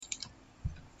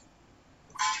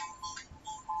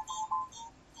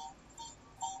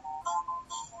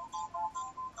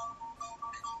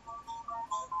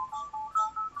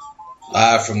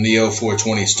live from Neo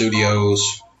 420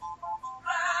 Studios.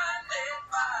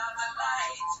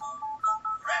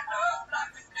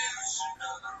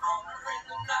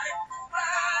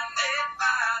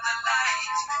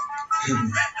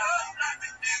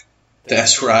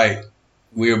 That's right.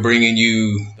 We are bringing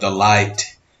you the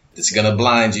light. It's going to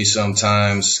blind you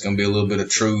sometimes. It's going to be a little bit of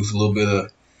truth, a little bit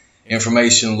of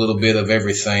information, a little bit of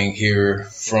everything here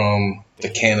from the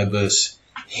cannabis,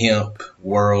 hemp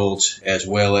world, as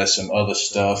well as some other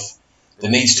stuff that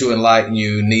needs to enlighten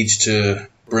you, needs to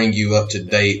bring you up to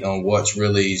date on what's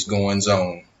really going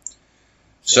on.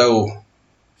 So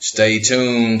stay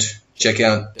tuned. Check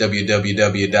out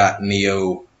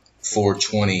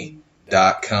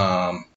www.neo420.com.